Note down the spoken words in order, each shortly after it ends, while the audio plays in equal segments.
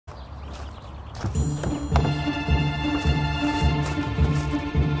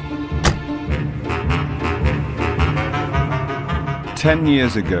Ten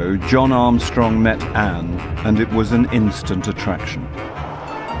years ago, John Armstrong met Anne, and it was an instant attraction.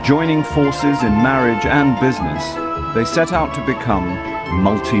 Joining forces in marriage and business, they set out to become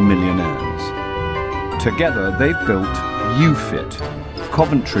multi-millionaires. Together, they've built XviD,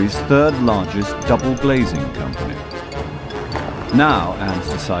 Coventry's third largest double glazing company. Now, Anne's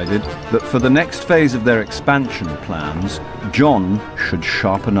decided that for the next phase of their expansion plans, John should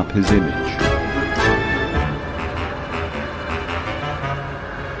sharpen up his image.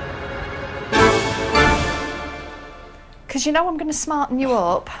 Because you know I'm going to smarten you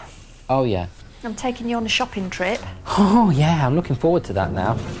up. Oh, yeah. I'm taking you on a shopping trip. Oh, yeah, I'm looking forward to that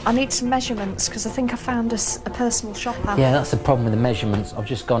now. I need some measurements because I think I found a personal shopper. Yeah, that's the problem with the measurements. I've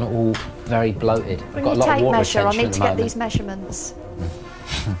just gone all very bloated. When I've got you a lot of tape water measure, I retention need to get these measurements.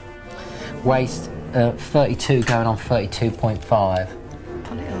 Waist, 32 going on 32.5.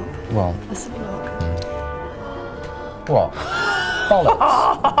 Pull it up. What? Let's have a look. What?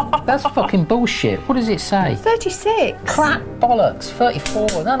 Bollocks. That's fucking bullshit. What does it say? 36. Crap bollocks.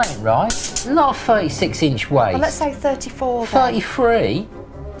 34. That ain't right. Not a 36-inch waist. Well, let's say 34 then. 33?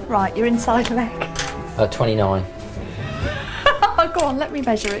 Right, your inside leg. 29. Go on, let me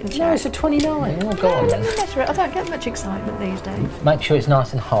measure it and check. No, it's a 29. Oh, go on Let then. me measure it. I don't get much excitement these days. Make sure it's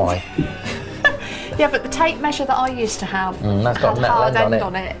nice and high. Yeah, but the tape measure that I used to have that's got had a hard metal end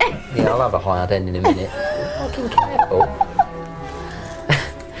on on it. Yeah, I'll have a hard end in a minute. Fucking careful.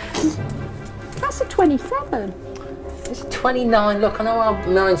 That's a 27. It's a 29. Look, I know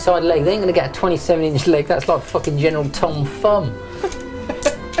my inside leg. They ain't going to get a 27-inch leg. That's like fucking General Tom Thumb.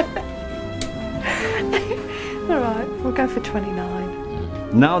 All right, we'll go for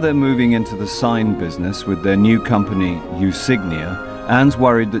 29. Now they're moving into the sign business with their new company, Usignia. Anne's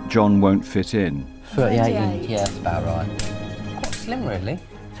worried that John won't fit in. 38 inch, yeah, that's about right. Quite slim, really.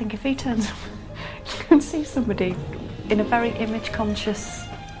 I think if he turns up, you can see somebody in a very image-conscious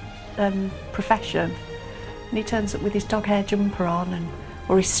profession, and he turns up with his dog hair jumper on,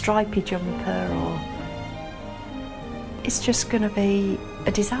 or his stripy jumper, or... It's just going to be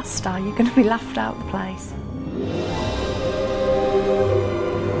a disaster. You're going to be laughed out the place.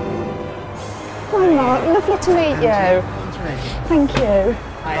 Hi Mark, lovely to meet you. Thank you.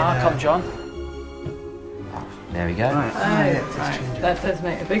 Hi, Mark, I'm John. There we go. Right. That does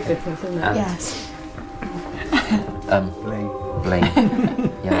make a big difference, doesn't it? Yes. Bling.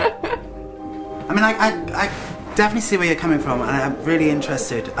 Yeah. I mean, I definitely see where you're coming from, and I'm really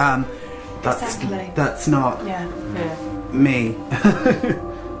interested. That's not me.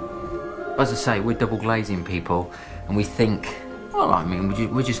 As I say, we're double glazing people, and we think, well, I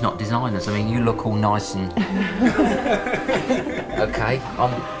mean, we're just not designers. I mean, you look all nice and... Okay,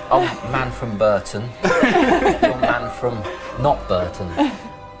 I'm man from Burton. You're man from not Burton.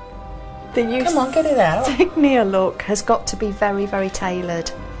 Come on, get it out. The Usignia look has got to be very, very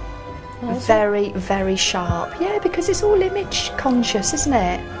tailored. Very, very sharp. Yeah, because it's all image conscious, isn't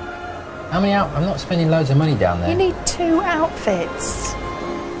it? How many out? I'm not spending loads of money down there. You need 2 outfits.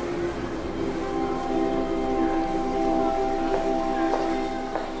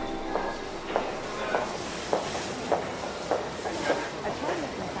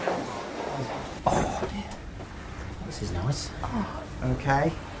 Oh, dear. This is nice.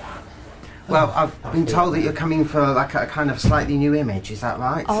 Okay. Well, I've been told that you're coming for like a kind of slightly new image, is that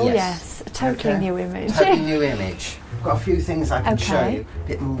right? Oh yes, a totally new image. Totally new image. I've got a few things I can show you, a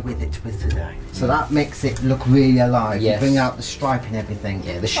bit more with it today. So that makes it look really alive. Yes. You bring out the stripe and everything.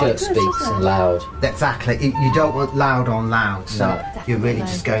 Yeah, the shirt speaks and loud. Exactly. You don't want loud on loud, so No. you're really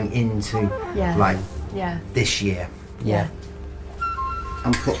just going into like this year. Yeah.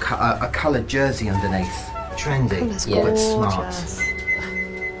 And put a coloured jersey underneath. Trendy. Yeah. But smart.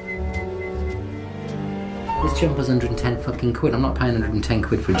 This jumper's 110 fucking quid. I'm not paying 110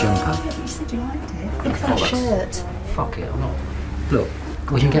 quid for a jumper. Yeah, but you said you liked it. Look at that shirt. Fuck it, I'm not. Look,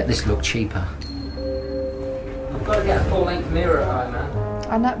 we can get this look cheaper. I've got to get a full-length mirror at home, man.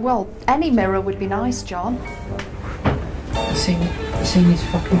 I know. Well, any mirror would be nice, John. See these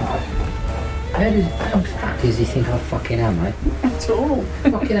fucking... How fat does he think I fucking am, mate? Tall.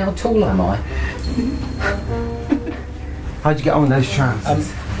 Fucking how tall am I? How'd you get on with those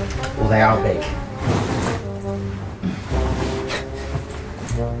trousers? Well, they are big.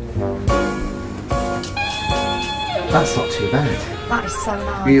 That's not too bad. That is so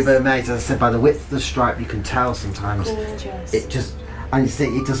nice. Really amazed, as I said, by the width of the stripe, you can tell sometimes. Gorgeous. It just, and you see,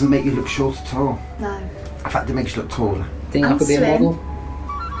 it doesn't make you look short at all. No. In fact, it makes you look taller. Think I could be a slim. model?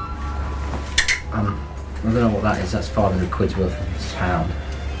 I don't know what that is. That's 500 quid's worth of pound.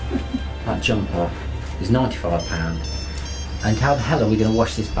 that jumper is £95. And how the hell are we going to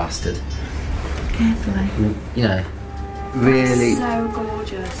wash this bastard? Carefully. You know, really. So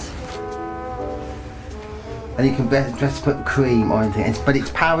gorgeous. And you can just put cream or anything, but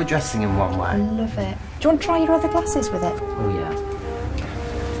it's power dressing in one I way. love it. Do you want to try your other glasses with it? Oh yeah.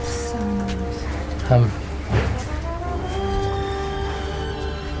 So nice.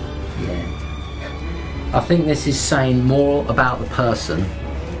 Yeah. I think this is saying more about the person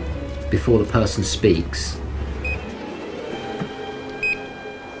before the person speaks.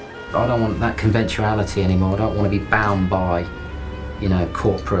 I don't want that conventionality anymore. I don't want to be bound by, you know,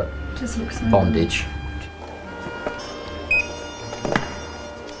 corporate bondage.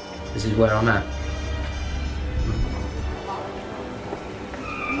 This is where I'm at.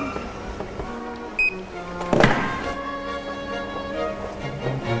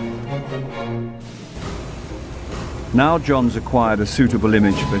 Now John's acquired a suitable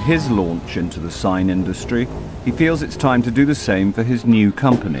image for his launch into the sign industry, he feels it's time to do the same for his new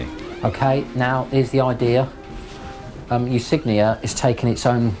company. Okay, now here's the idea. Eusignia is taking its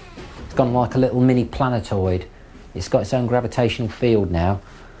own, it's gone like a little mini planetoid. It's got its own gravitational field now,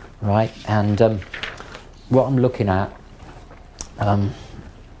 right? And what I'm looking at, I've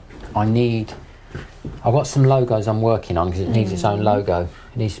got some logos I'm working on because it needs its own logo.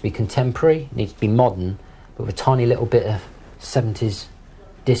 It needs to be contemporary, it needs to be modern, but with a tiny little bit of 70s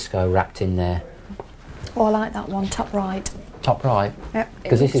disco wrapped in there. Oh, I like that one, top right. Top right? Yep.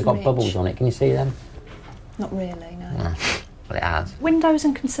 Because this has got rich. bubbles on it, can you see them? Not really, no. Well, it has. Windows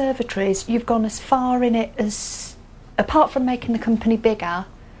and conservatories, you've gone as far in it as, apart from making the company bigger,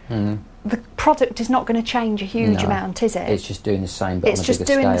 the product is not going to change a huge amount, is it? It's just doing the same, but it's on a just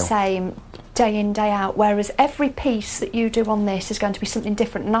bigger doing the scale. same day in, day out, whereas every piece that you do on this is going to be something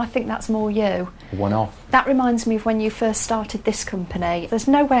different, and I think that's more you. One off. That reminds me of when you first started this company. There's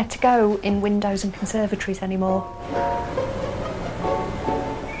nowhere to go in windows and conservatories anymore.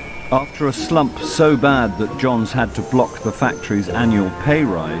 After a slump so bad that John's had to block the factory's annual pay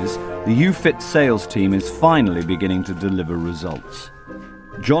rise, the UFit sales team is finally beginning to deliver results.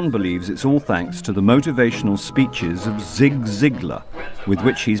 John believes it's all thanks to the motivational speeches of Zig Ziglar, with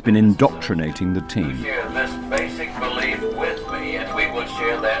which he's been indoctrinating the team. Share this basic belief with me, and we will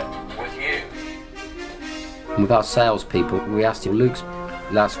share that with you. And with our salespeople, we asked him, Luke's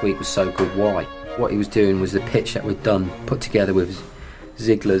last week was so good, why? What he was doing was the pitch that we'd done, put together with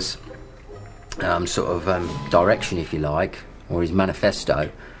Ziglar's direction, if you like, or his manifesto,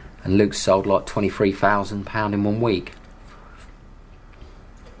 and Luke sold like £23,000 in 1 week.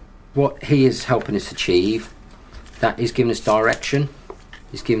 What he is helping us achieve, that is giving us direction,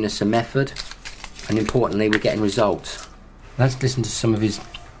 he's giving us a method, and importantly, we're getting results. Let's listen to some of his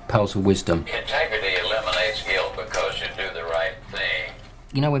pearls of wisdom. Integrity eliminates guilt because you do the right thing.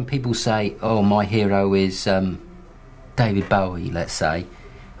 You know when people say, oh, my hero is David Bowie, let's say,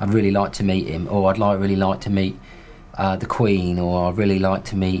 I'd really like to meet him, or really like to meet the Queen, or I'd really like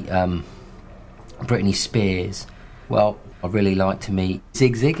to meet Britney Spears. Well, I'd really like to meet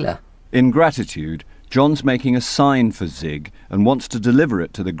Zig Ziglar. In gratitude, John's making a sign for Zig and wants to deliver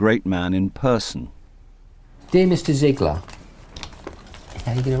it to the great man in person. Dear Mr. Ziglar,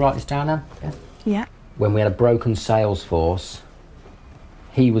 are you going to write this down now? Yeah. Yeah. When we had a broken sales force,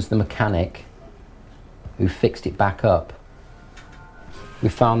 he was the mechanic who fixed it back up. We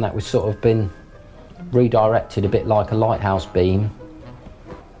found that we've sort of been redirected a bit like a lighthouse beam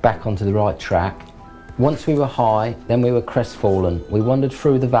back onto the right track. Once we were high, then we were crestfallen. We wandered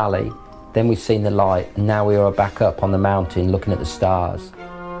through the valley, then we've seen the light, and now we are back up on the mountain looking at the stars.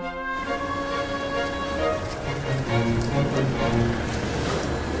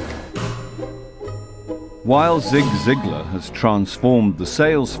 While Zig Ziglar has transformed the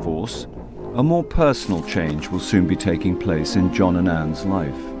sales force, a more personal change will soon be taking place in John and Anne's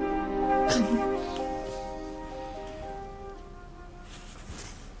life.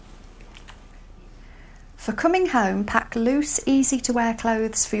 For coming home, pack loose, easy-to-wear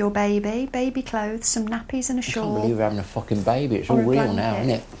clothes for your baby, baby clothes, some nappies and a I can't shawl. believe we're having a fucking baby. It's Or all a real now, blanket. isn't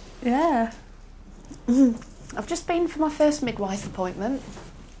it? Yeah. I've just been for my first midwife appointment,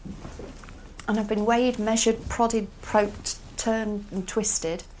 and I've been weighed, measured, prodded, poked, turned and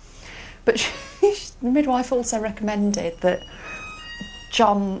twisted. But the midwife also recommended that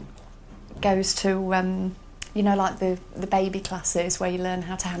John goes to, you know, like the baby classes where you learn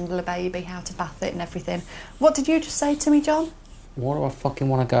how to handle a baby, how to bath it and everything. What did you just say to me, John? What do I fucking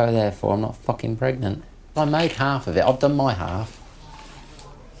want to go there for? I'm not fucking pregnant. I made half of it. I've done my half.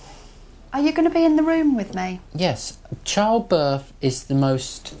 Are you going to be in the room with me? Yes. Childbirth is the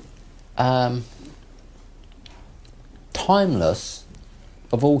most timeless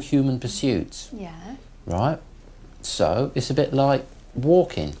of all human pursuits. Yeah. Right? So it's a bit like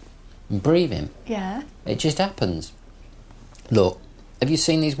walking and breathing. Yeah. It just happens. Look, have you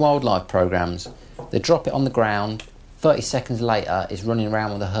seen these wildlife programmes? They drop it on the ground, 30 seconds later it's running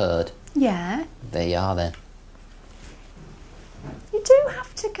around with a herd. Yeah. There you are then. You do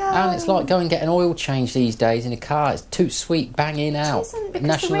have to go. And it's like going and get an oil change these days in a car. It's too sweet, bang in, out. It isn't, because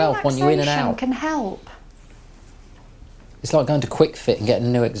National the Health want you in and relaxation out. can help. It's like going to Quick Fit and getting a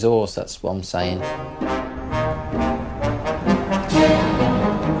new exhaust, that's what I'm saying.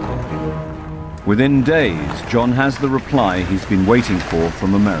 Within days, John has the reply he's been waiting for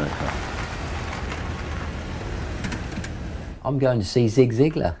from America. I'm going to see Zig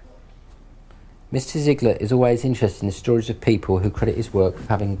Ziglar. Mr. Ziglar is always interested in the stories of people who credit his work with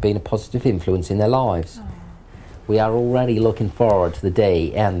having been a positive influence in their lives. Oh. We are already looking forward to the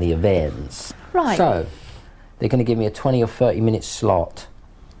day and the events. Right. So, they're going to give me a 20 or 30 minute slot,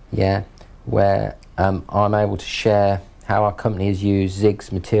 yeah, where I'm able to share how our company has used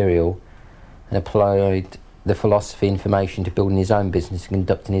Zig's material and applied the philosophy information to building his own business and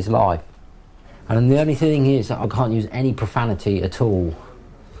conducting his life. And the only thing is that I can't use any profanity at all,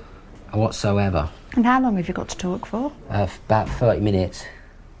 whatsoever. And how long have you got to talk for? About 30 minutes.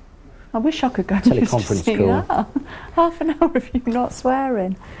 I wish I could go Teleconference to call. that. Half an hour of you not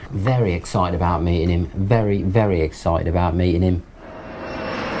swearing. Very excited about meeting him. Very, very excited about meeting him.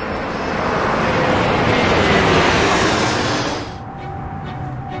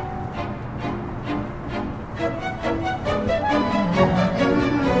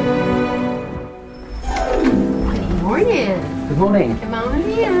 Good morning. Come on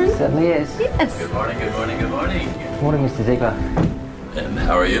in. Certainly is. Yes. Good morning, good morning, good morning. Good morning, Mr. Ziegler. And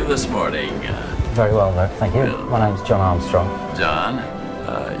how are you this morning? Very well, though. Thank you. Yeah. My name's John Armstrong.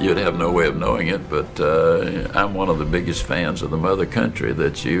 John, you'd have no way of knowing it, but I'm one of the biggest fans of the mother country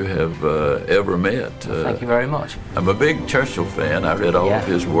that you have ever met. Thank you very much. I'm a big Churchill fan. I read all of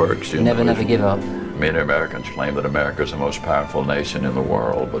his works. Never give up. Many Americans claim that America is the most powerful nation in the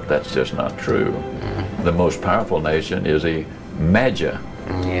world, but that's just not true. Mm-hmm. The most powerful nation is a MAGA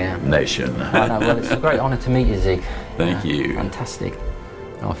nation. I know. Well, it's a great honour to meet you, Zig. Thank you. Fantastic.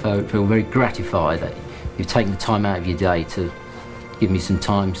 I feel very gratified that you've taken the time out of your day to give me some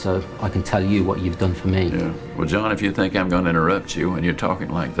time so I can tell you what you've done for me. Yeah. Well, John, if you think I'm going to interrupt you when you're talking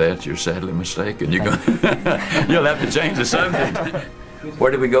like that, you're sadly mistaken. You'll have to change the subject. Where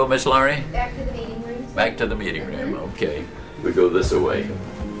did we go, Miss Laurie? Back to the meeting room. Back to the meeting room. Okay. We go this way.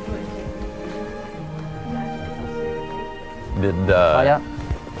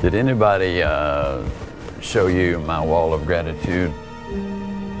 Did anybody show you my wall of gratitude?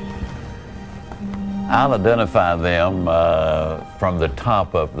 I'll identify them from the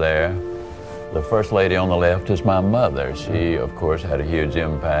top up there. The first lady on the left is my mother. She, of course, had a huge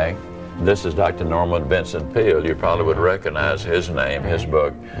impact. This is Dr. Norman Vincent Peale. You probably would recognize his name, his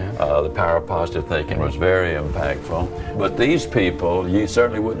book. The Power of Positive Thinking was very impactful. But these people, you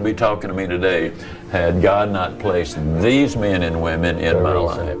certainly wouldn't be talking to me today had God not placed these men and women in my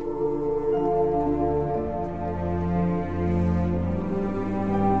life.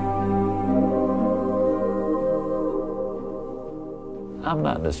 I'm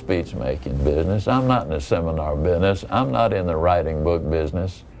not in the speech-making business. I'm not in the seminar business. I'm not in the writing book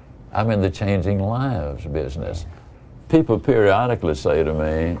business. I'm in the changing lives business. People periodically say to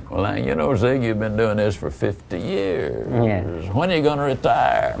me, well, you know, Zig, you've been doing this for 50 years. Yeah. When are you going to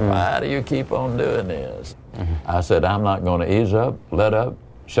retire? Why do you keep on doing this? I said, I'm not going to ease up, let up,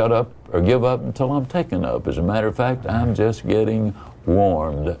 shut up, or give up until I'm taken up. As a matter of fact, I'm just getting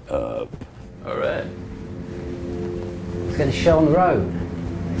warmed up. All right. Let's get a show on the road.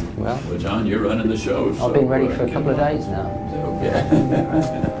 Well, John, you're running the show. I've been ready for a couple of days now.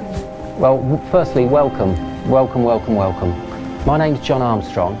 Okay. Well, firstly, welcome. Welcome, welcome, welcome. My name's John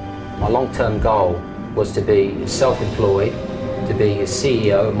Armstrong. My long-term goal was to be self-employed, to be a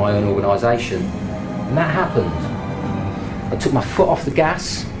CEO of my own organisation. And that happened. I took my foot off the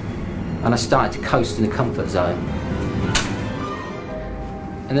gas and I started to coast in the comfort zone.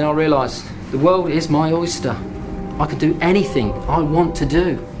 And then I realised the world is my oyster. I can do anything I want to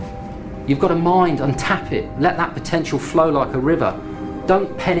do. You've got a mind, untap it, let that potential flow like a river.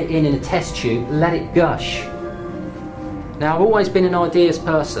 Don't pen it in a test tube, let it gush. Now, I've always been an ideas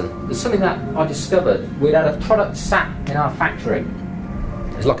person. There's something that I discovered. We'd had a product sat in our factory.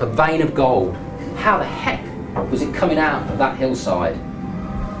 It was like a vein of gold. How the heck was it coming out of that hillside?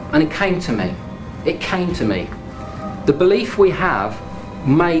 And it came to me. It came to me. The belief we have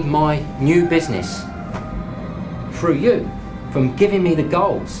made my new business through you, from giving me the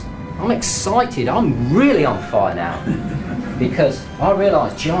goals. I'm excited. I'm really on fire now. Because I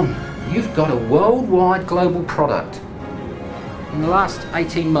realised, John, you've got a worldwide global product. In the last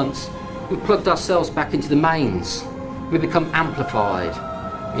 18 months, we've plugged ourselves back into the mains. We've become amplified.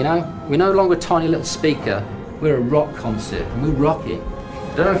 You know, we're no longer a tiny little speaker. We're a rock concert, and we're rocking.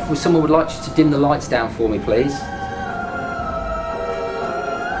 I don't know if someone would like you to dim the lights down for me, please.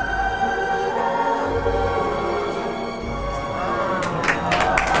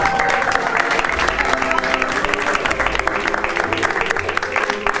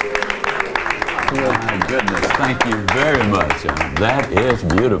 My goodness, thank you very much. That is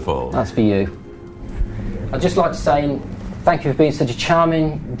beautiful. That's for you. I'd just like to say thank you for being such a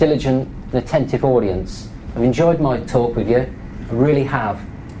charming, diligent and attentive audience. I've enjoyed my talk with you. I really have.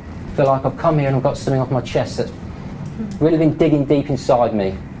 I feel like I've come here and I've got something off my chest that's really been digging deep inside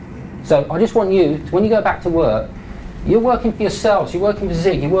me. So I just want you, when you go back to work, you're working for yourselves, you're working for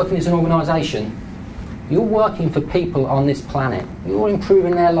XviD, you're working as an organisation. You're working for people on this planet. You're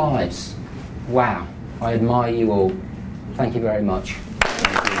improving their lives. Wow, I admire you all. Thank you very much.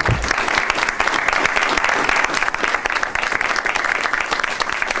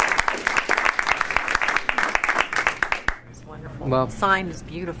 Well, the sign is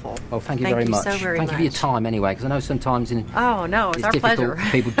beautiful. Well, thank you very much. Thank you so very much. Thank you for your time anyway, because I know sometimes it's our difficult pleasure. for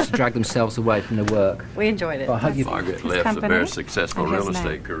people to drag themselves away from their work. We enjoyed it. Well, I hope Margaret left a very successful real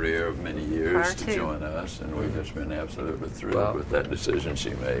estate career of many years to join us, and we've just been absolutely thrilled with that decision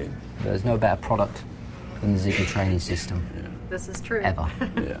she made. There's no better product than the XviD training system. Yeah. This is true. Ever.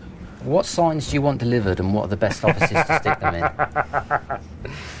 Yeah. What signs do you want delivered, and what are the best offices to stick them in?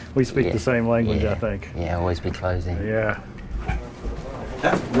 We speak the same language, I think. Yeah, always be closing. Yeah.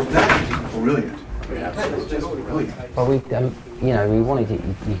 That's brilliant. That's just brilliant. Well, we wanted it,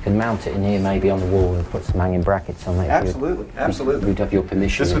 you can mount it in here, maybe on the wall, and put some hanging brackets on it. Absolutely. We'd have your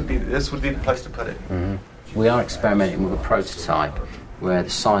permission. This would be the place to put it. Mm-hmm. We are experimenting with a prototype where the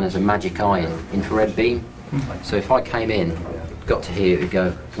sign has a magic eye infrared beam. So if I came in, got to here, it would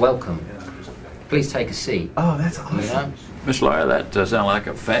go, "Welcome. Please take a seat." Oh, that's awesome. You know? Miss Laura, that sounds like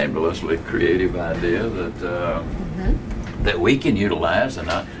a fabulously creative idea that we can utilize, and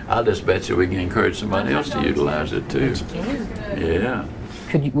I'll just bet you we can encourage somebody else to utilize it too. Yeah.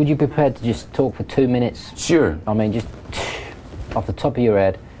 Would you be prepared to just talk for 2 minutes? Sure. I mean, just off the top of your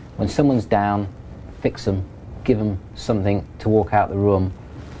head, when someone's down, fix them, give them something to walk out the room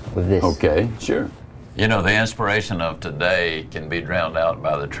with this. Okay, sure. You know, the inspiration of today can be drowned out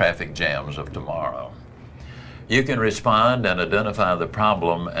by the traffic jams of tomorrow. You can respond and identify the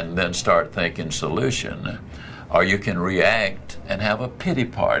problem and then start thinking solution. Or you can react and have a pity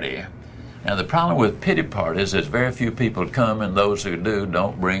party. Now the problem with pity parties is very few people come, and those who do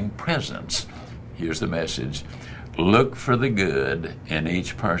don't bring presents. Here's the message. Look for the good in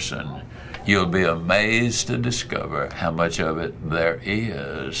each person. You'll be amazed to discover how much of it there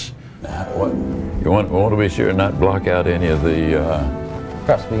is. Now, you want to be sure not block out any of the...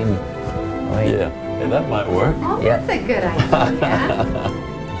 Perhaps we can... Yeah, that might work. Oh, that's a good idea.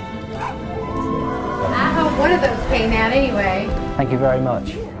 I hope one of those came out anyway. Thank you very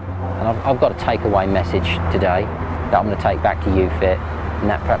much. And I've got a takeaway message today that I'm going to take back to you, Fit, and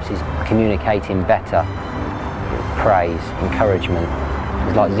that perhaps is communicating better, praise, encouragement.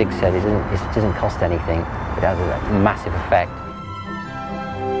 Because like Zig said, it doesn't cost anything, but it has a massive effect.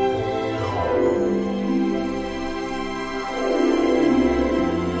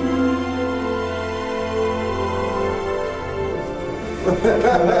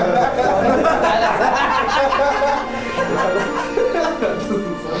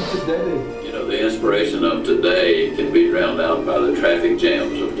 You know, the inspiration of today can be drowned out by the traffic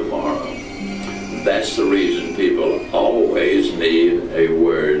jams of tomorrow. That's the reason people always need a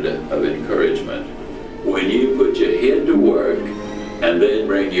word of encouragement. When you put your head to work and then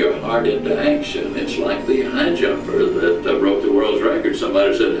bring your heart into action, it's like the high jumper that broke the world's record.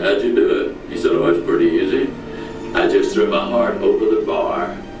 Somebody said, "How'd you do it?" He said, "Oh, it's pretty easy. I just threw my heart over the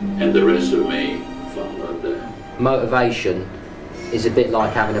bar, and the rest of me followed that." Motivation is a bit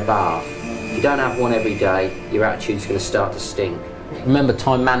like having a bath. If you don't have one every day, your attitude's going to start to stink. Remember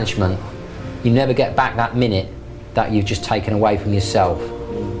time management. You never get back that minute that you've just taken away from yourself.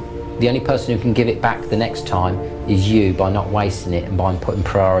 The only person who can give it back the next time is you, by not wasting it and by putting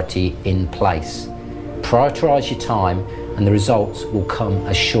priority in place. Prioritise your time and the results will come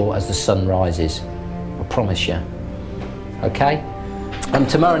as sure as the sun rises. I promise you. Okay?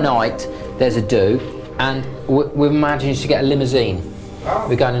 Tomorrow night there's a do, and we've managed to get a limousine.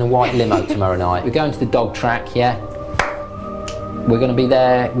 We're going in a white limo tomorrow night. We're going to the dog track, yeah? We're going to be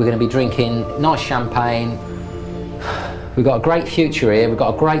there, we're going to be drinking nice champagne. We've got a great future here, we've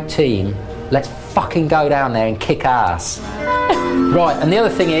got a great team. Let's fucking go down there and kick ass. Right, and the other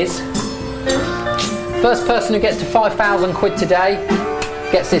thing is, first person who gets to 5,000 quid today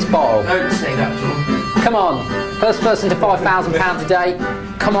gets this bottle. Don't say that, John. Come on, first person to £5,000 today,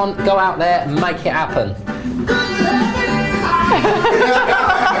 come on, go out there and make it happen.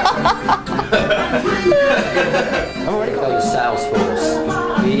 I've already got your sales force.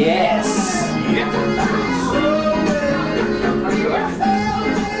 Yes!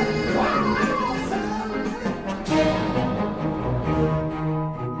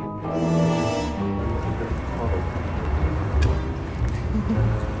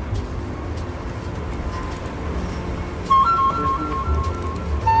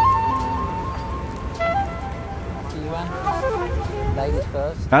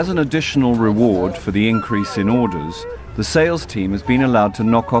 As an additional reward for the increase in orders, the sales team has been allowed to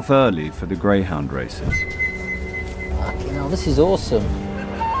knock off early for the greyhound races. Fucking hell, this is awesome.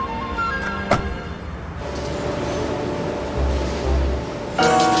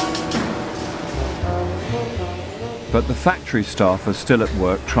 But the factory staff are still at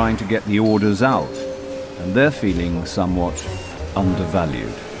work trying to get the orders out, and they're feeling somewhat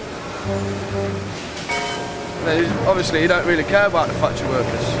undervalued. Obviously, you don't really care about the factory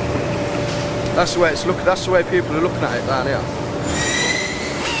workers. That's the way it's looking. That's the way people are looking at it down here.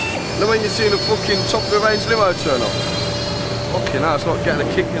 Then when you see the fucking top of the range limo turn up, fucking hell, it's like getting a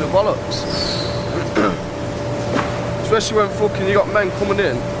kick in the bollocks. Especially when fucking you got men coming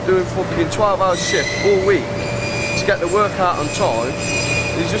in doing fucking 12-hour shift all week to get the work out on time.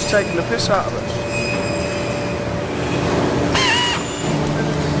 He's just taking the piss out of us.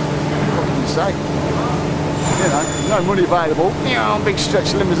 Fucking sake. You know, no money available. You know, big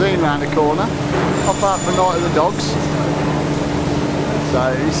stretch limousine round the corner. Hop out for a night with the dogs. So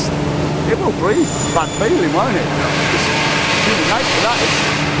it will breed bad feeling, won't it? It's human nature, that is.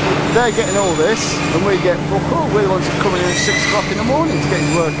 They're getting all this, and we get fuck all. We're the ones that are coming in at 6 o'clock in the morning to get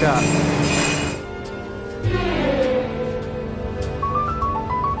his work out.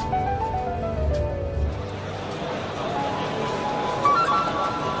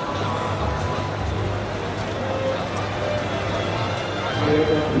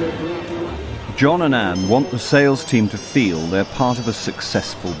 John and Anne want the sales team to feel they're part of a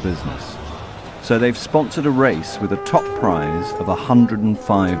successful business. So they've sponsored a race with a top prize of £105.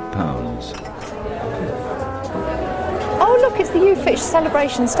 Oh, look, it's the U-Fish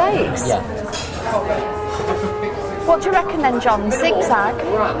Celebration Stakes. Yeah. What do you reckon then, John? Zigzag?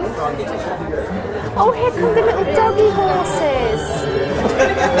 Oh, here come the little doggy horses.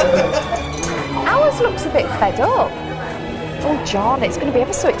 Ours looks a bit fed up. Oh, John, it's going to be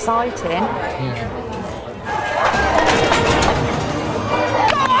ever so exciting.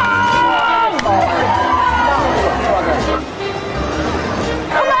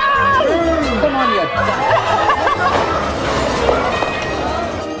 Come on, you.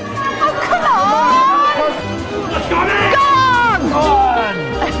 Oh, come on! Go on!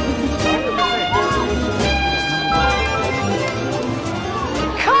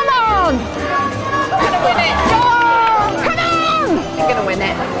 Come on! I'm gonna win it. Go on! Come on! You're gonna win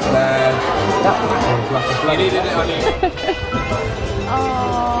it. You needed it on you.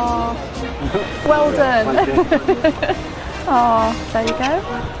 Oh, well done. Oh, there you go.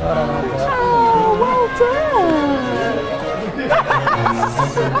 Oh, well done.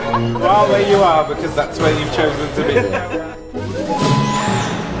 You are where you are because that's where you've chosen to be.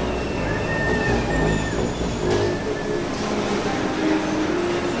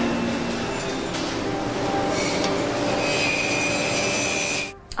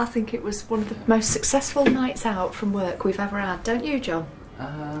 I think it was one of the most successful nights out from work we've ever had, don't you, John?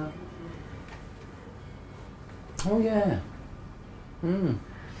 Oh yeah.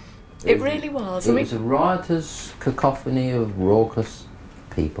 It really was. It was a riotous cacophony of raucous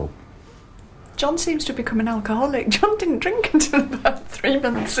people. John seems to have become an alcoholic. John didn't drink until about 3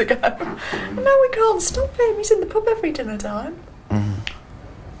 months ago. And now we can't stop him. He's in the pub every dinner time.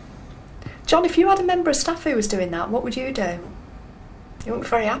 John, if you had a member of staff who was doing that, what would you do? You wouldn't be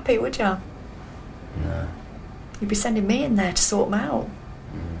very happy, would you? No. You'd be sending me in there to sort them out.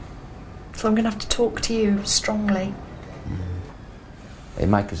 So I'm going to have to talk to you strongly. Hey,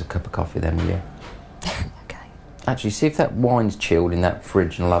 make us a cup of coffee then, will you? Okay. Actually, see if that wine's chilled in that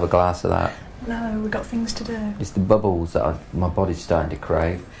fridge and I'll have a glass of that. No, we've got things to do. It's the bubbles that my body's starting to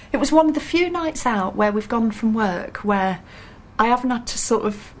crave. It was one of the few nights out where we've gone from work where I haven't had to sort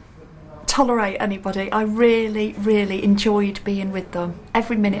of tolerate anybody. I really, really enjoyed being with them.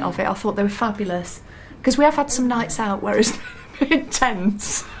 Every minute of it, I thought they were fabulous. Because we have had some nights out where it's been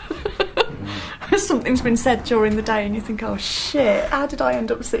tense. Something's been said during the day and you think, oh shit, how did I end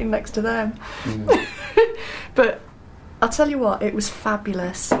up sitting next to them? But I'll tell you what, it was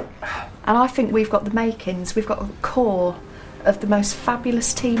fabulous. And I think we've got the makings, we've got a core of the most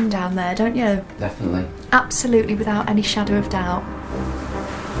fabulous team down there, don't you? Definitely. Absolutely, without any shadow of doubt.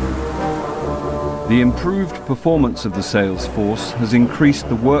 The improved performance of the sales force has increased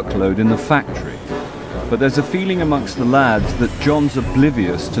the workload in the factory. But there's a feeling amongst the lads that John's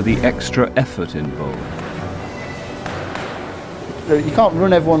oblivious to the extra effort involved. You can't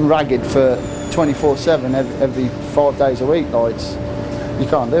run everyone ragged for 24/7 every 5 days a week. Like, you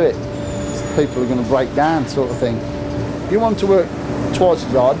can't do it. People are going to break down, sort of thing. If you want to work twice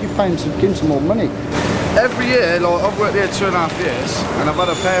as hard, you pay them to give them some more money. Every year, like, I've worked here 2.5 years, and I've had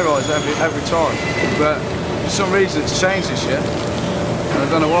a pay rise every time. But for some reason, it's changed this year, and I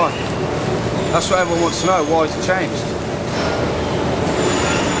don't know why. That's what everyone wants to know. Why has it changed?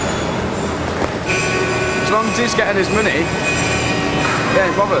 As long as he's getting his money, he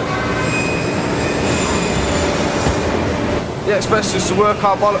ain't bothered. He expects us to work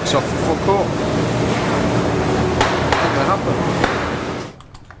our bollocks off for full court. Ain't gonna happen.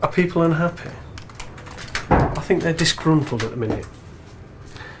 Are people unhappy? I think they're disgruntled at the minute.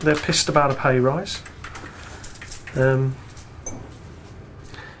 They're pissed about a pay rise.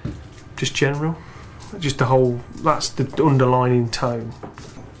 Just general. Just the whole, that's the underlining tone.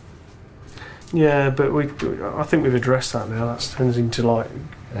 Yeah, but I think we've addressed that now. That turns into like...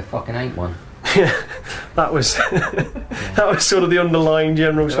 They fucking ain't one. Yeah, that was that was sort of the underlying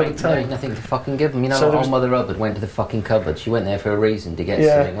general sort of tone. There ain't nothing to fucking give them. You know, So like there old Mother Hubbard went to the fucking cupboard. She went there for a reason to get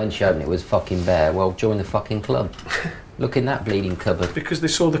something. When she opened it, was fucking bare. Well, join the fucking club. Look in that bleeding cupboard. Because they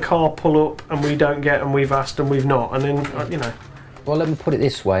saw the car pull up and we don't get, and we've asked and we've not, and then, you know. Well, let me put it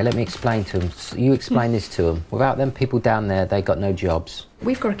this way. Let me explain to them. You explain this to them. Without them people down there, they got no jobs.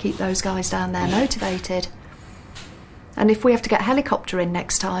 We've got to keep those guys down there motivated. And if we have to get a helicopter in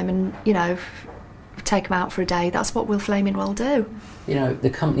next time and, you know, take them out for a day, that's what we'll flaming well do. You know, the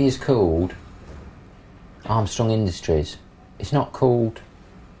company is called Armstrong Industries. It's not called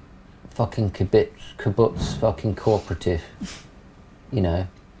fucking kibbutz fucking cooperative. You know,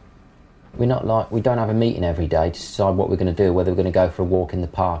 we're not like, we don't have a meeting every day to decide what we're going to do, whether we're going to go for a walk in the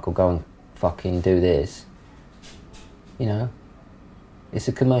park or go and fucking do this. You know, it's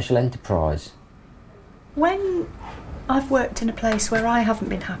a commercial enterprise. When I've worked in a place where I haven't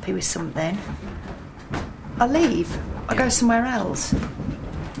been happy with something, I leave. I go somewhere else.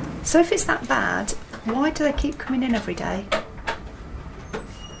 So if it's that bad, why do they keep coming in every day?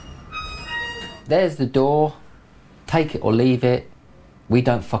 There's the door. Take it or leave it. We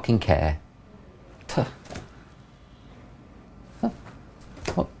don't fucking care.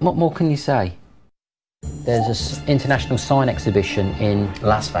 What more can you say? There's an international sign exhibition in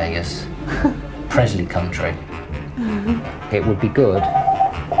Las Vegas, Presley country. It would be good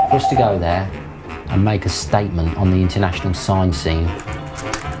for us to go there and make a statement on the international sign scene.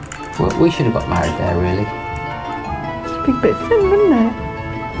 Well, we should have got married there, really. It'd be a bit thin, wouldn't it?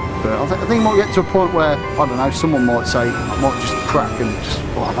 But I think it might get to a point where, I don't know, someone might say, I might just crack and just,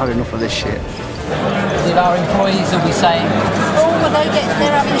 well, I've had enough of this shit. If our employees will be saying, oh, well,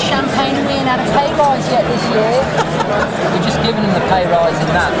 they're having champagne and we ain't had a pay rise yet this year. We're just giving them the pay rise in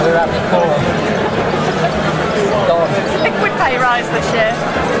that, we're having it for them. God. It's a liquid pay rise this year.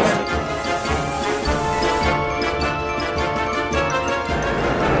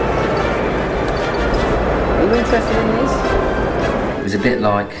 Are you interested in this? It was a bit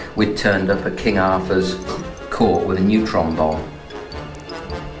like we'd turned up at King Arthur's court with a neutron bomb.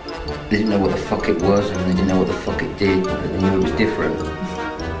 They didn't know what the fuck it was and they didn't know what the fuck it did, but they knew it was different.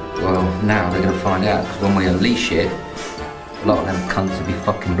 Well, now they're going to find out, because when we unleash it, a lot of them cunts will be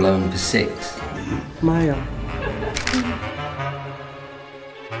fucking blown for 6. Maya.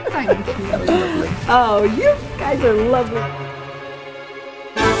 Thank you. That was lovely. Oh, you guys are lovely.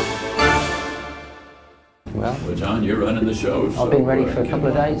 Well, John, you're running the show. I've been ready for a couple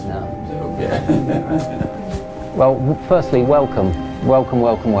of days now. Well, firstly, welcome. Welcome.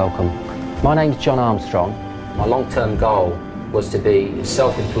 My name's John Armstrong. My long-term goal was to be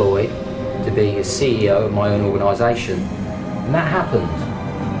self-employed, to be a CEO of my own organisation. And that happened.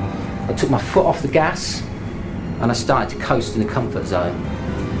 I took my foot off the gas and I started to coast in the comfort zone.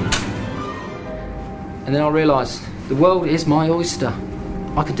 And then I realised the world is my oyster.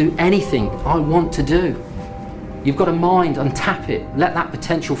 I can do anything I want to do. You've got a mind, untap it, let that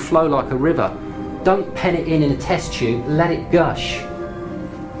potential flow like a river. Don't pen it in a test tube, let it gush.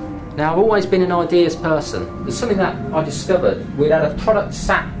 Now, I've always been an ideas person. There's something that I discovered. We'd had a product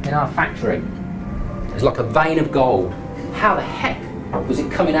sat in our factory. It was like a vein of gold. How the heck was it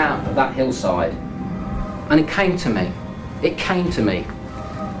coming out of that hillside? And it came to me. It came to me.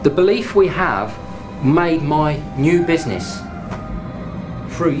 The belief we have made my new business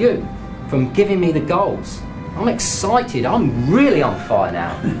through you, from giving me the golds. I'm excited, I'm really on fire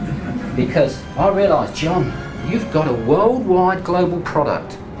now, because I realise, John, you've got a worldwide global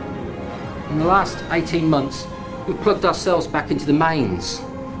product. In the last 18 months, we've plugged ourselves back into the mains.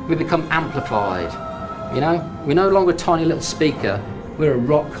 We've become amplified. You know, we're no longer a tiny little speaker, we're a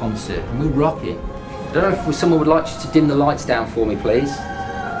rock concert, and we rock it. I don't know if someone would like you to dim the lights down for me, please.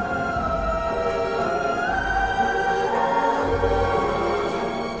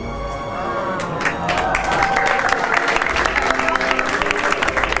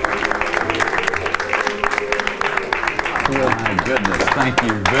 My goodness, thank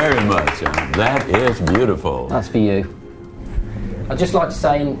you very much. That is beautiful. That's for you. I'd just like to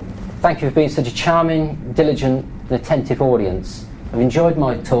say thank you for being such a charming, diligent and attentive audience. I've enjoyed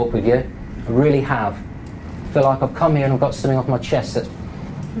my talk with you, I really have. I feel like I've come here and I've got something off my chest that's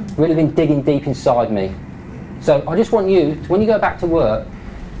really been digging deep inside me. So I just want you, when you go back to work,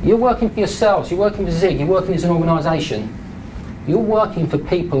 you're working for yourselves, you're working for XviD, you're working as an organisation. You're working for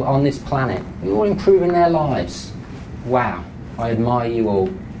people on this planet. You're improving their lives. Wow, I admire you all.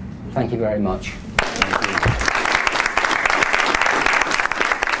 Thank you very much.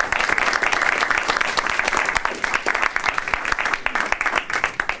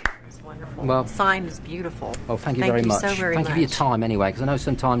 Well, the sign is beautiful. Well, thank you very much. So very thank you for your time anyway, because I know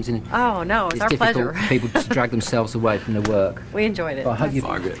sometimes it's our difficult pleasure. for people to drag themselves away from their work. We enjoyed it. Well, I hope you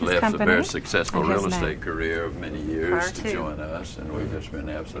Margaret left a very successful real estate career of many years to join us, and we've just been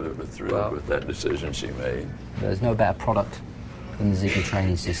absolutely thrilled with that decision she made. There's no better product than the XviD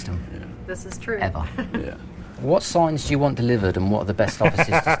training system. Yeah. This is true. Ever. Yeah. What signs do you want delivered, and what are the best offices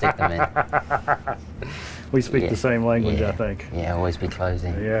to stick them in? We speak the same language, I think. Yeah, always be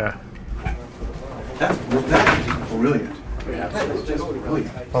closing. Yeah. That's brilliant. That's just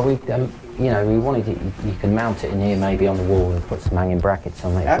brilliant. Well, we, you know, we wanted it, you can mount it in here, maybe on the wall, and put some hanging brackets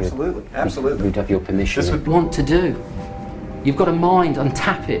on it. Absolutely, absolutely. We'd have your permission. This would want to do. You've got a mind,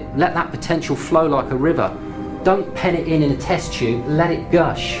 untap it. Let that potential flow like a river. Don't pen it in a test tube. Let it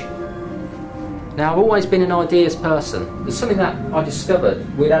gush. Now, I've always been an ideas person. There's something that I discovered.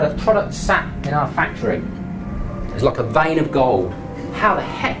 We'd had a product sat in our factory. It was like a vein of gold. How the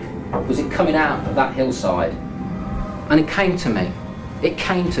heck was it coming out of that hillside? And it came to me. It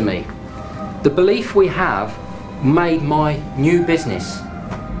came to me. The belief we have made my new business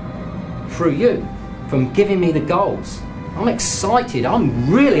through you, from giving me the golds. I'm excited,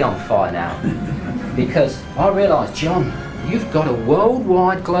 I'm really on fire now, because I realise, John, you've got a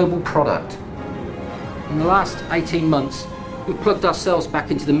worldwide global product. In the last 18 months, we've plugged ourselves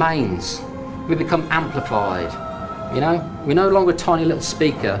back into the mains. We've become amplified. You know, we're no longer a tiny little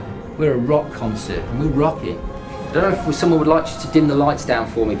speaker, we're a rock concert, and we rock it. I don't know if someone would like you to dim the lights down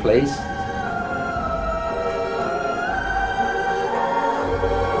for me, please.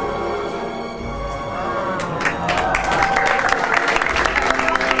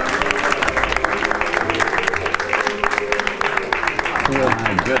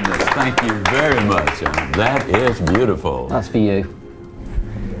 My goodness, thank you very much. That is beautiful. That's for you.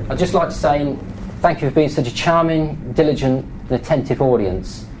 I'd just like to say thank you for being such a charming, diligent and attentive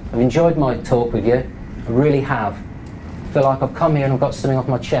audience. I've enjoyed my talk with you, I really have. I feel like I've come here and I've got something off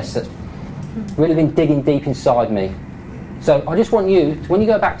my chest that's really been digging deep inside me. So I just want you, when you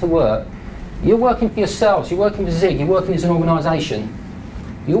go back to work, you're working for yourselves, you're working for XviD, you're working as an organisation.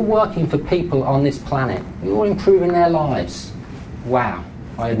 You're working for people on this planet. You're improving their lives. Wow,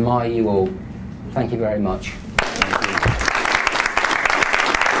 I admire you all. Thank you very much.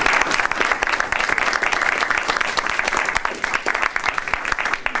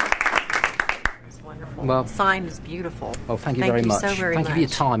 Well, the sign is beautiful. Well, thank you very much. So very thank you for your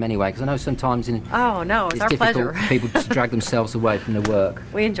time anyway, because I know sometimes it's our difficult pleasure. for people to drag themselves away from their work.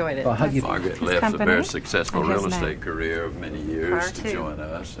 We enjoyed it. Well, I hope you Margaret left a very successful real estate career of many years to join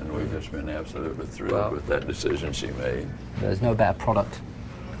us, and we've just been absolutely thrilled with that decision she made. There's no better product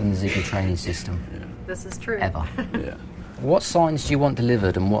than the XviD training system. Yeah. This is true. Ever. Yeah. What signs do you want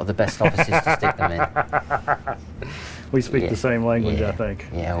delivered, and what are the best offices to stick them in? We speak the same language, I think.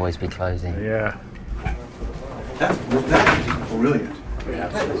 Yeah, always be closing. Yeah. That's brilliant.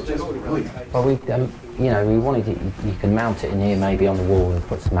 That's just brilliant. Well, we, you know, we wanted it, you can mount it in here, maybe on the wall, and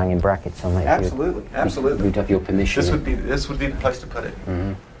put some hanging brackets on it. Absolutely, absolutely. We'd have your permission. This would be the place to put it.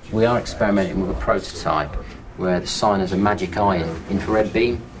 Mm-hmm. We are experimenting with a prototype where the sign has a magic eye in, infrared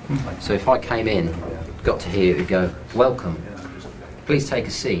beam. So if I came in, got to here, it would go, welcome, please take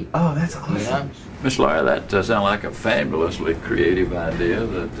a seat. Oh, that's awesome. You know? Miss Laura, that sounds like a fabulously creative idea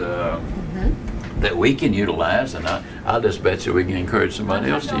that that we can utilize, and I'll just bet you we can encourage somebody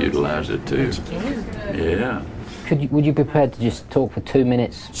else to utilize it too. Yeah. Would you be prepared to just talk for 2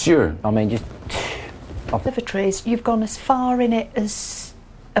 minutes? Sure. I mean, just... Conservatories, you've gone as far in it as,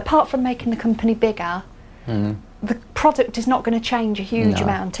 apart from making the company bigger, the product is not going to change a huge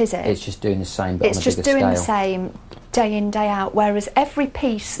amount, is it? It's just doing the same, but it's on a just bigger doing scale. the same day in, day out, whereas every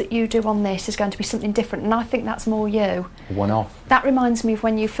piece that you do on this is going to be something different, and I think that's more you. One-off. That reminds me of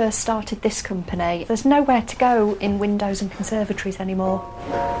when you first started this company. There's nowhere to go in windows and conservatories anymore.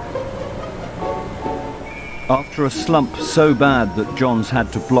 After a slump so bad that John's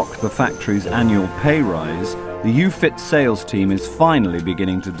had to block the factory's annual pay rise, the XviD sales team is finally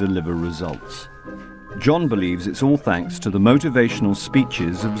beginning to deliver results. John believes it's all thanks to the motivational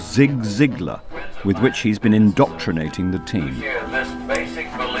speeches of Zig Ziglar, with which he's been indoctrinating the team. Share this basic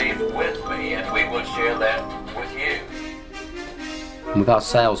belief with me, and we will share that with you. And with our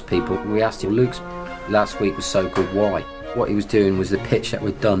salespeople, we asked him, Luke's last week was so good, why? What he was doing was the pitch that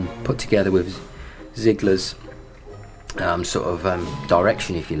we'd done, put together with Ziglar's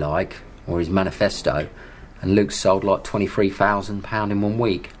direction, if you like, or his manifesto, and Luke sold like £23,000 in 1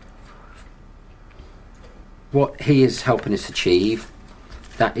 week. What he is helping us achieve,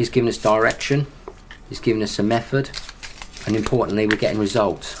 that is giving us direction, he's giving us a method, and importantly, we're getting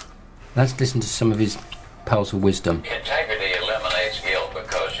results. Let's listen to some of his pearls of wisdom. Integrity eliminates guilt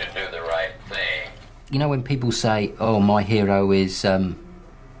because you do the right thing. You know, when people say, oh, my hero is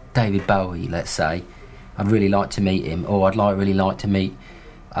David Bowie, let's say, I'd really like to meet him, or I'd really like to meet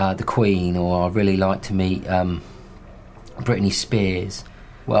the Queen, or I'd really like to meet Britney Spears.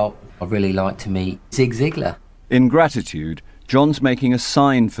 Well, I'd really like to meet Zig Ziglar. In gratitude, John's making a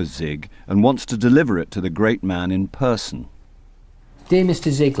sign for Zig and wants to deliver it to the great man in person. Dear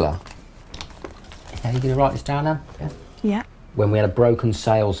Mr. Ziglar, are you going to write this down now? Yeah. When we had a broken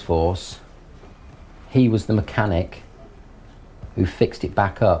sales force, he was the mechanic who fixed it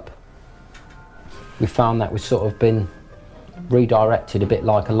back up. We found that we've sort of been redirected a bit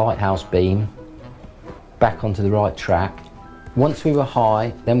like a lighthouse beam back onto the right track. Once we were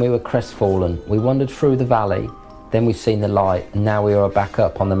high, then we were crestfallen. We wandered through the valley, then we've seen the light, and now we are back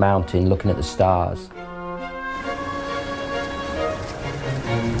up on the mountain looking at the stars.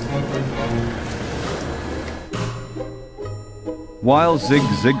 While Zig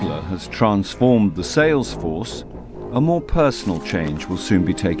Ziglar has transformed the sales force, a more personal change will soon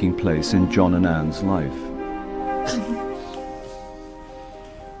be taking place in John and Anne's life.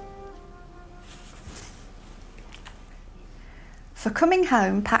 For coming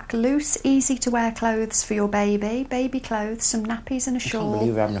home, pack loose, easy-to-wear clothes for your baby, baby clothes, some nappies and a shawl. I can't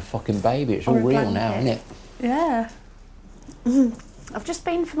believe we're having a fucking baby. It's all real now, isn't it? Yeah. I've just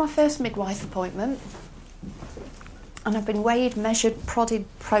been for my first midwife appointment, and I've been weighed, measured, prodded,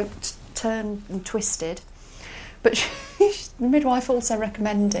 poked, turned and twisted. But the midwife also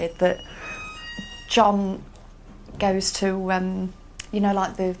recommended that John goes to you know,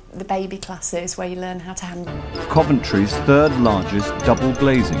 like the baby classes where you learn how to handle. Coventry's third largest double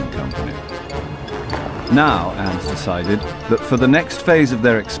glazing company. Now, Anne's decided that for the next phase of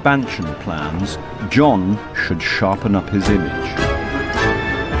their expansion plans, John should sharpen up his image.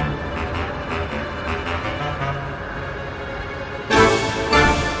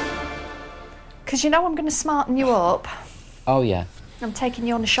 Because you know I'm going to smarten you up. Oh, yeah. I'm taking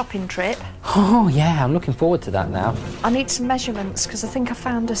you on a shopping trip. Oh, yeah, I'm looking forward to that now. I need some measurements because I think I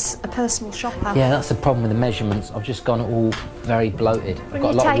found us a personal shopper. Yeah, that's the problem with the measurements. I've just gone all very bloated. When I've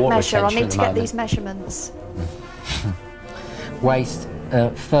got you a lot of tape water measure, I retention need at to the get moment. these measurements. Waist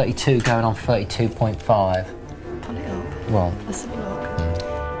 32 going on 32.5. Pull it up. Well, Let's have a look.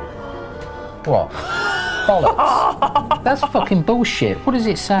 what? Bollocks. That's fucking bullshit. What does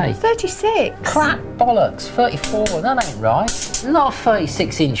it say? 36. Crap bollocks. 34. That ain't right. Not a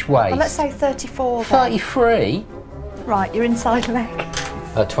 36-inch waist. Well, let's say 34 then. 33? Right, your inside leg.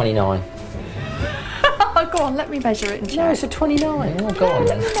 29. Go on, let me measure it and check. No, it's a 29. Oh, go on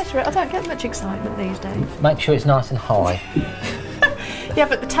Let then. me measure it. I don't get much excitement these days. Make sure it's nice and high. Yeah,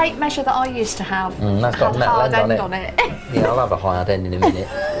 but the tape measure that I used to have That's got a had metal hard end end on on it. Yeah, I'll have a high end in a minute.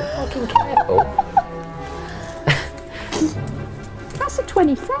 Fucking careful. That's a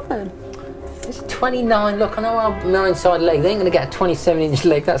 27. It's a 29. Look, I know my inside leg. They ain't going to get a 27-inch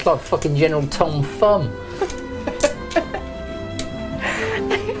leg. That's like fucking General Tom Thumb.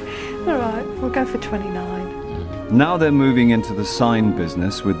 All right, we'll go for 29. Now they're moving into the sign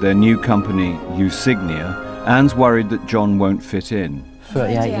business with their new company, Usignia. Anne's worried that John won't fit in.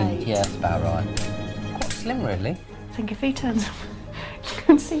 38. Yeah, that's about right. Quite slim, really. I think if he turns up, you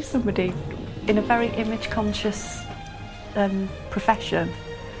can see somebody in a very image-conscious profession,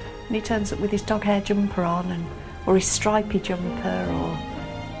 and he turns up with his dog hair jumper on, or his stripy jumper, or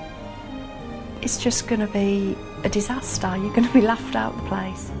it's just going to be a disaster. You're going to be laughed out of the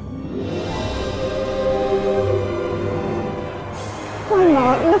place. Hi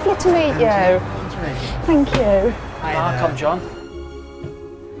Mark, lovely to meet you. Thank you. Mark, I'm John.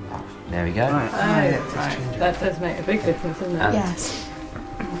 There we go. Right. That does make a big difference, doesn't it? Yes.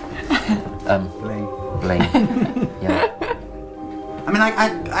 Bling. Yeah. I mean,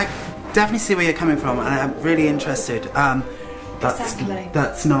 I definitely see where you're coming from, and I'm really interested.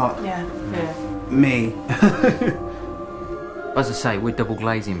 That's not me. As I say, we're double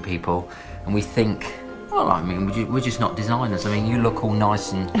glazing people, and we think, well, I mean, we're just not designers. I mean, you look all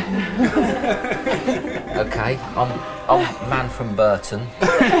nice and okay. I'm man from Burton.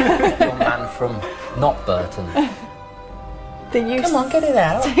 You're man from not Burton. Come on, get it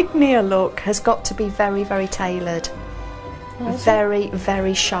out. The Signia look has got to be very, very tailored. Very,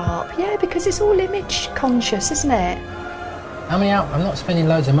 very sharp. Yeah, because it's all image conscious, isn't it? How many out? I'm not spending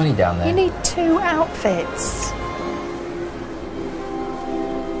loads of money down there. You need 2 outfits.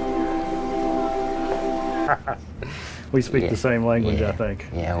 We speak the same language, I think.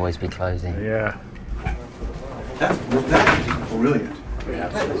 Yeah, always be closing. Yeah. That's brilliant.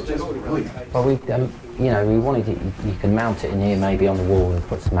 Well, we, you know, we wanted it. You can mount it in here, maybe on the wall, and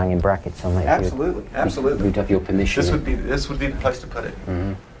put some hanging brackets on it. Absolutely, absolutely. We'd have your permission. This would be the place to put it.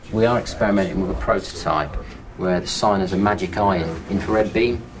 Mm-hmm. We are experimenting with a prototype where the sign has a magic eye in infrared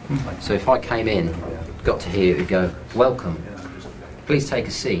beam. So if I came in, got to here, it would go, "Welcome. Please take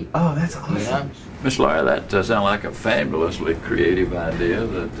a seat." Oh, that's awesome. You know? Miss Laura, that does sound like a fabulously creative idea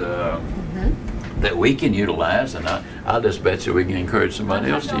that we can utilize, and I'll just bet you we can encourage somebody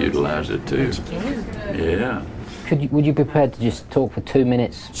else to utilize it too. Yeah. Would you be prepared to just talk for 2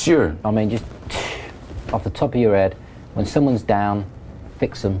 minutes? Sure. I mean, just off the top of your head, when someone's down,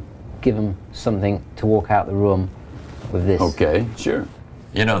 fix them, give them something to walk out the room with this. Okay, sure.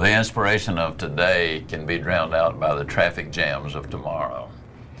 You know, the inspiration of today can be drowned out by the traffic jams of tomorrow.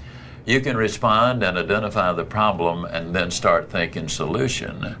 You can respond and identify the problem and then start thinking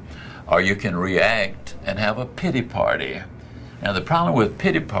solution. Or you can react and have a pity party. Now the problem with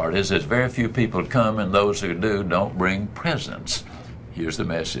pity parties is very few people come, and those who do don't bring presents. Here's the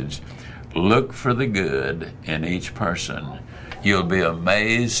message. Look for the good in each person. You'll be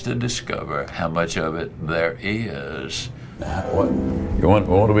amazed to discover how much of it there is. You want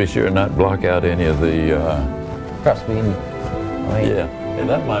to be sure not block out any of the... Perhaps we can... Yeah,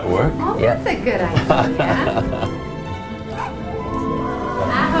 that might work. Oh, that's a good idea.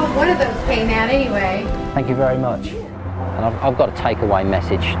 I hope one of those came out anyway. Thank you very much. And I've got a takeaway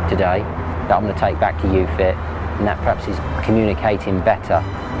message today that I'm going to take back to UFIT, and that perhaps is communicating better,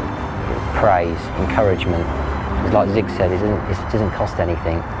 praise, encouragement. Because like Zig said, it doesn't cost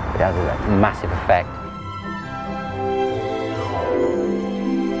anything. It has a massive effect.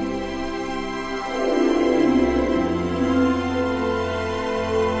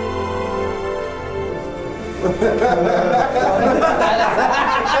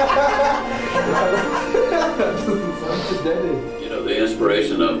 You know, the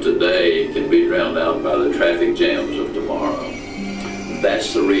inspiration of today can be drowned out by the traffic jams of tomorrow.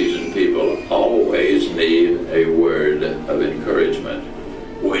 That's the reason people always need a word of encouragement.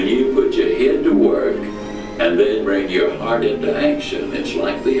 When you put your head to work and then bring your heart into action, it's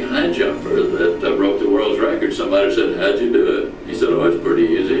like the high jumper that broke the world's record. Somebody said, "How'd you do it?" He said, "Oh, it's pretty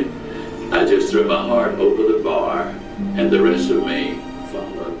easy. I just threw my heart over the bar, and the rest of me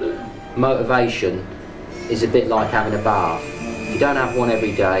followed that." Motivation is a bit like having a bath. If you don't have one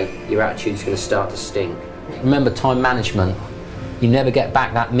every day, your attitude's going to start to stink. Remember time management. You never get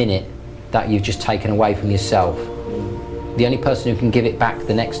back that minute that you've just taken away from yourself. The only person who can give it back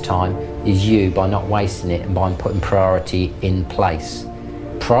the next time is you, by not wasting it and by putting priority in place.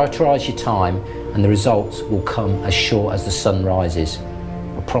 Prioritise your time and the results will come as sure as the sun rises.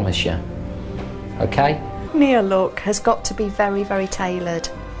 I promise you. Okay? Signia look has got to be very, very tailored.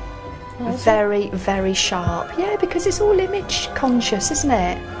 Very, very sharp. Yeah, because it's all image conscious, isn't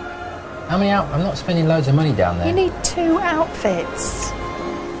it? How many out? I'm not spending loads of money down there. You need 2 outfits.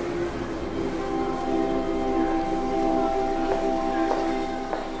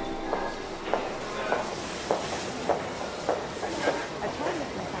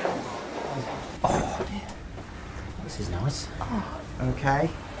 Oh, this is nice. Okay.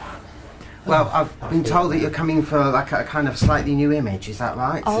 Well, I've been told that you're coming for like a kind of slightly new image, is that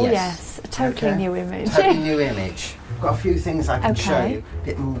right? Oh yes, a totally new image. Totally new image. got a few things I can show you. A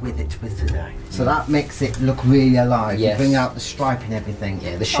bit more with it today. So that makes it look really alive. Yes. You bring out the stripe and everything.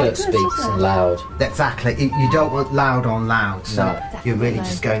 Yeah, the shirt speaks and loud. Exactly. You don't want loud on loud. So No. you're really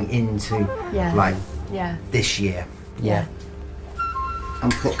just going into like this year. Yeah.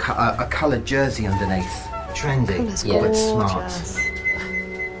 And put a coloured jersey underneath. Trendy, but smart.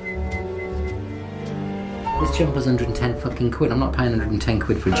 This jumper's 110 fucking quid. I'm not paying 110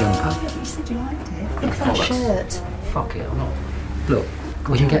 quid for a jumper. You said you liked it. Look at that shirt. Fuck it, I'm not. Look,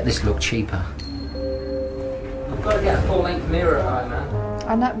 we can get this look cheaper. I've got to get a full-length mirror at home, man.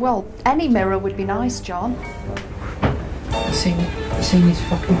 I know. Well, any mirror would be nice, John. Seen his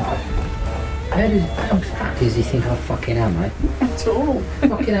fucking. How fat does he think I fucking am, mate? Tall.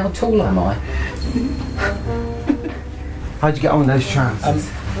 Fucking how tall am I? How'd you get on with those trousers?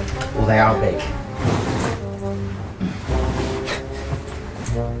 Well, they are big.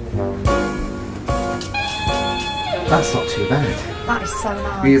 That's not too bad. That is so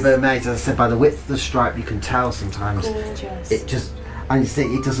nice. We were amazed, as I said, by the width of the stripe. You can tell sometimes. Gorgeous. It just, and you see,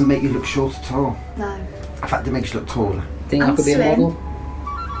 it doesn't make you look short at all. No. In fact, it makes you look taller. Think I could be a slim. model?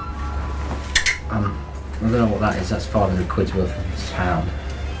 I don't know what that is. That's 500 quid's worth of pound.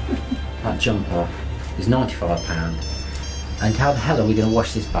 That jumper is £95. And how the hell are we going to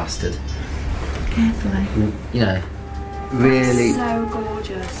wash this bastard? Carefully. You know. Really. So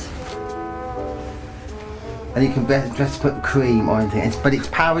gorgeous. And you can just put cream or anything, but it's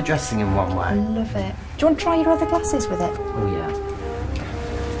power dressing in one I way. love it. Do you want to try your other glasses with it? Oh yeah.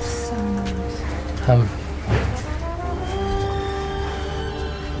 So nice.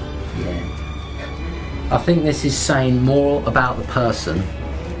 Yeah. I think this is saying more about the person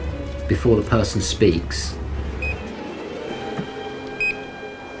before the person speaks.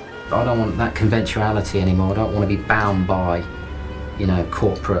 I don't want that conventionality anymore. I don't want to be bound by, you know,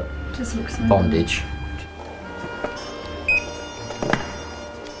 corporate bondage.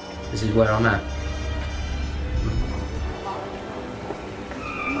 This is where I'm at.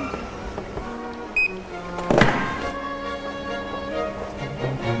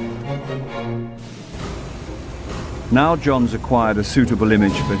 Now John's acquired a suitable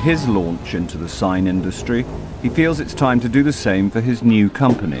image for his launch into the sign industry, he feels it's time to do the same for his new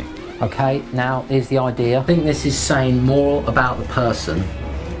company. Okay, now here's the idea. I think this is saying more about the person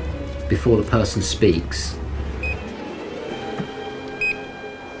before the person speaks.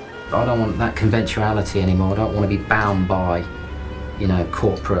 I don't want that conventionality anymore. I don't want to be bound by, you know,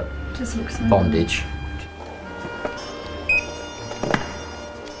 corporate bondage.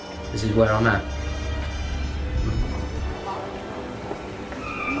 This is where I'm at.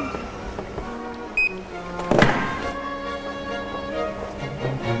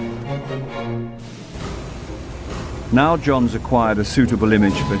 Now John's acquired a suitable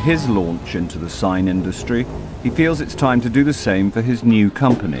image for his launch into the sign industry, he feels it's time to do the same for his new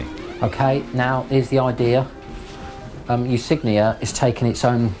company. Okay, now here's the idea. Eusignia is taking its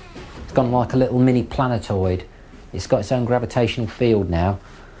own, it's gone like a little mini planetoid. It's got its own gravitational field now,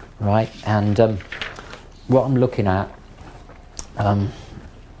 right? And what I'm looking at, I've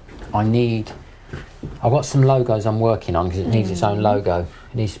got some logos I'm working on because it needs its own logo.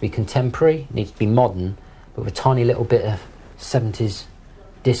 It needs to be contemporary, it needs to be modern, but with a tiny little bit of 70s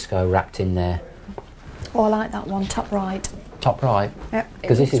disco wrapped in there. Oh, I like that one, top right. Top right? Yep.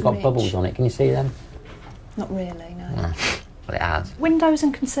 Because this has got rich. bubbles on it. Can you see them? Not really, no. No. Well, it has. Windows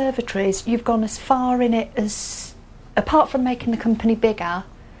and conservatories, you've gone as far in it as, apart from making the company bigger,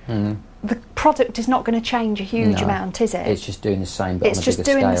 the product is not going to change a huge amount, is it? It's just doing the same, but it's on a just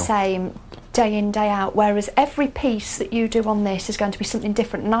bigger doing the scale. same day in, day out, whereas every piece that you do on this is going to be something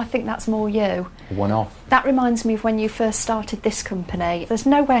different, and I think that's more you. One off. That reminds me of when you first started this company. There's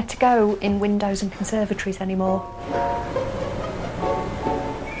nowhere to go in windows and conservatories anymore.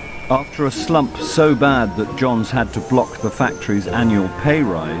 After a slump so bad that John's had to block the factory's annual pay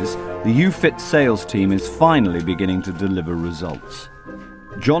rise, the UFit sales team is finally beginning to deliver results.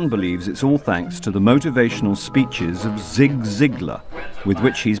 John believes it's all thanks to the motivational speeches of Zig Ziglar, with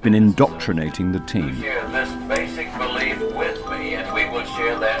which he's been indoctrinating the team. Share this basic belief with me, and we will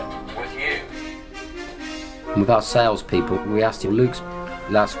share that with you. With our salespeople, we asked him, Luke's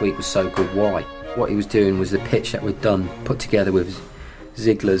last week was so good, why? What he was doing was the pitch that we'd done, put together with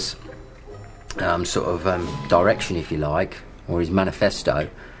Ziglar's direction, if you like, or his manifesto,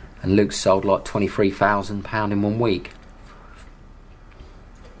 and Luke sold like £23,000 in 1 week.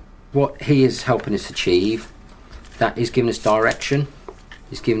 What he is helping us achieve, that is giving us direction,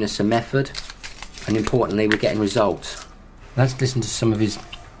 he's giving us a method, and importantly, we're getting results. Let's listen to some of his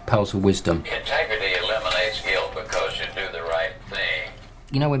pearls of wisdom. Integrity eliminates guilt because you do the right thing.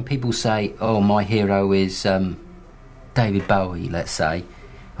 You know when people say, oh, my hero is David Bowie, let's say,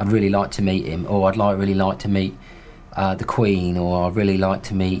 I'd really like to meet him, or really like to meet the Queen, or I'd really like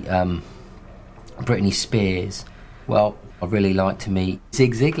to meet Britney Spears. Well, I'd really like to meet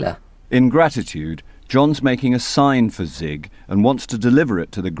Zig Ziglar. In gratitude, John's making a sign for Zig and wants to deliver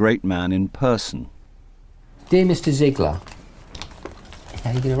it to the great man in person. Dear Mr. Ziglar,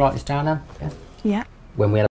 are you going to write this down now? Yeah. When we had